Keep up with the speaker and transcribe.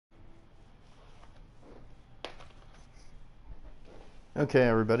Okay,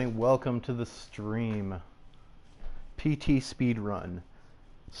 everybody, welcome to the stream. PT Speedrun.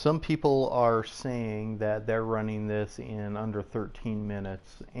 Some people are saying that they're running this in under 13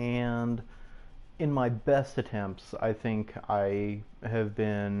 minutes, and in my best attempts, I think I have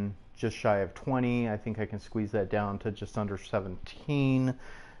been just shy of 20. I think I can squeeze that down to just under 17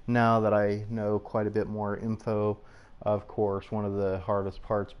 now that I know quite a bit more info. Of course, one of the hardest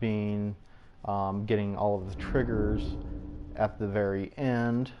parts being getting all of the triggers at the very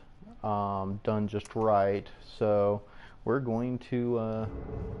end done just right. So we're going to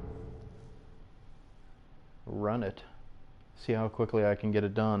run it, see how quickly I can get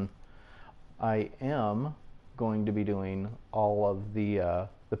it done. I am going to be doing all of the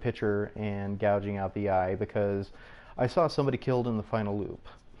picture and gouging out the eye because I saw somebody killed in the final loop.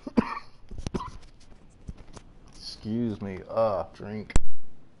 Excuse me, drink.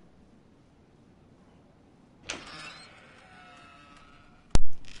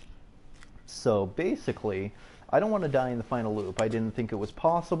 So basically, I don't want to die in the final loop. I didn't think it was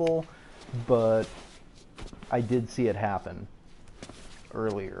possible, but I did see it happen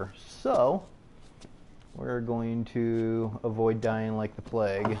earlier. So we're going to avoid dying like the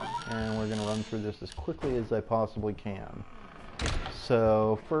plague, and we're going to run through this as quickly as I possibly can.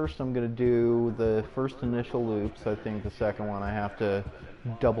 So first I'm going to do the first initial loops. I think the second one I have to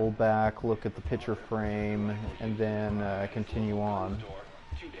double back, look at the picture frame, and then continue on.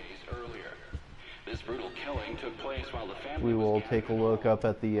 This brutal killing took place while the family. We will take a look up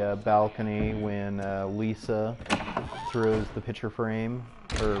at the balcony when Lisa throws the picture frame,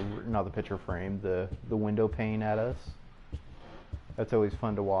 or not the picture frame, the window pane at us. That's always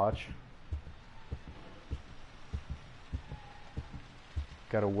fun to watch.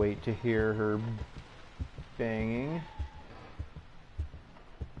 Gotta wait to hear her banging.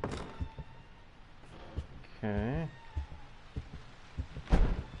 Okay.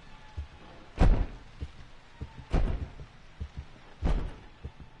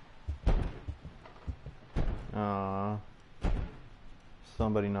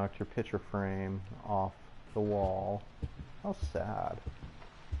 Somebody knocked your picture frame off the wall. How sad.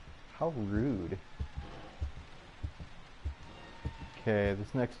 How rude. Okay,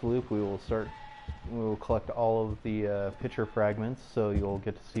 this next loop we will collect all of the picture fragments, so you'll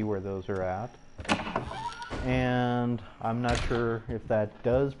get to see where those are at. And I'm not sure if that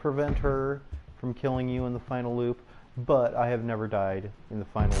does prevent her from killing you in the final loop, but I have never died in the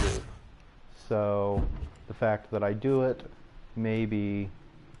final loop. So the fact that I do it, maybe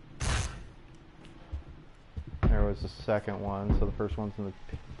there was a second one. So the first one's in the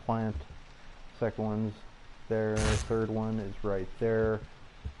plant, second one's there, third one is right there,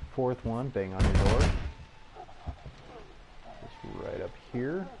 fourth one, bang on your door. Just right up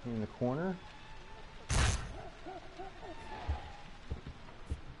here in the corner.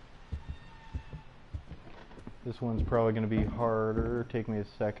 This one's probably going to be harder, take me a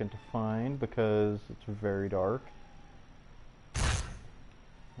second to find because it's very dark.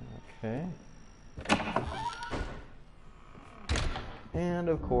 Okay. And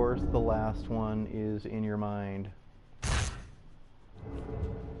of course, the last one is in your mind.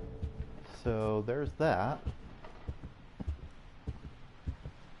 So there's that.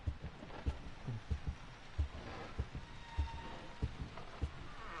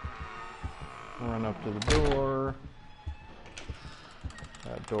 Run up to the door.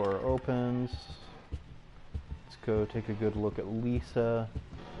 That door opens. Let's go take a good look at Lisa.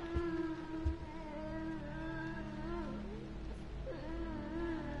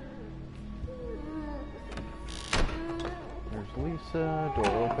 There's Lisa.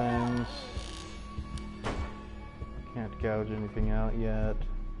 Door opens. Can't gouge anything out yet.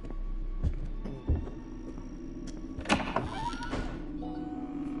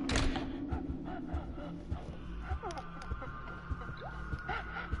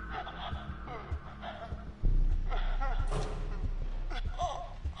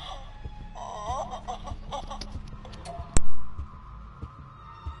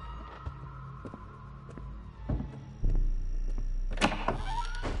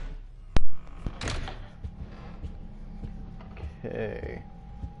 Okay,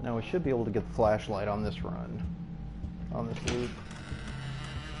 now we should be able to get the flashlight on this run, on this loop.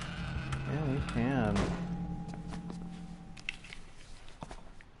 Yeah, we can.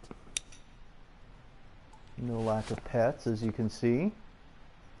 No lack of pets, as you can see. I'm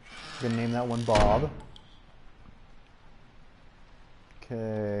gonna name that one Bob.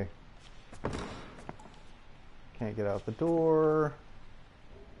 Okay. Can't get out the door.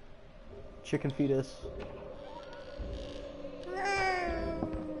 Chicken fetus.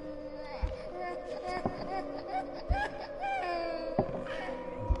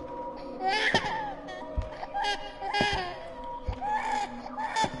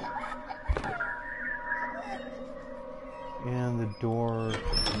 more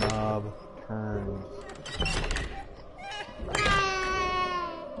knob turns.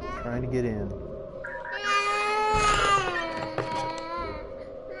 Trying to get in.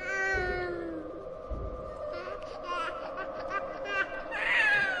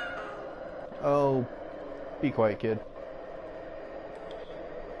 Oh, be quiet, kid.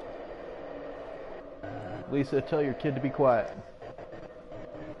 Lisa, tell your kid to be quiet.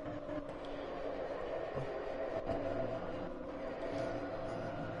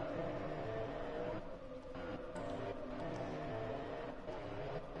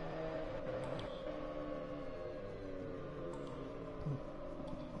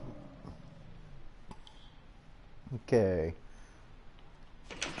 Okay.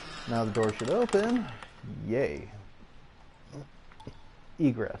 Now the door should open. Yay.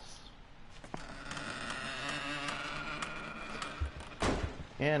 Egress.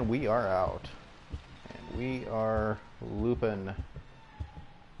 And we are out. And we are looping.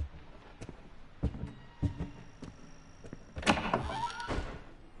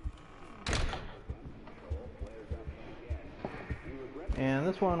 And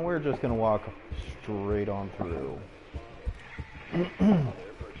this one we're just going to walk straight on through.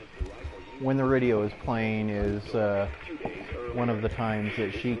 When the radio is playing is one of the times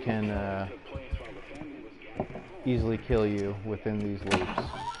that she can easily kill you within these loops.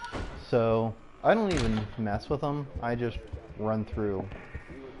 So I don't even mess with them, I just run through.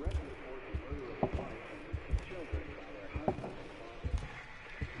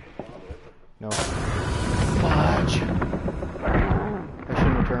 No. Fudge! I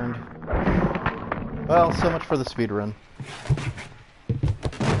shouldn't have turned. Well, so much for the speed run.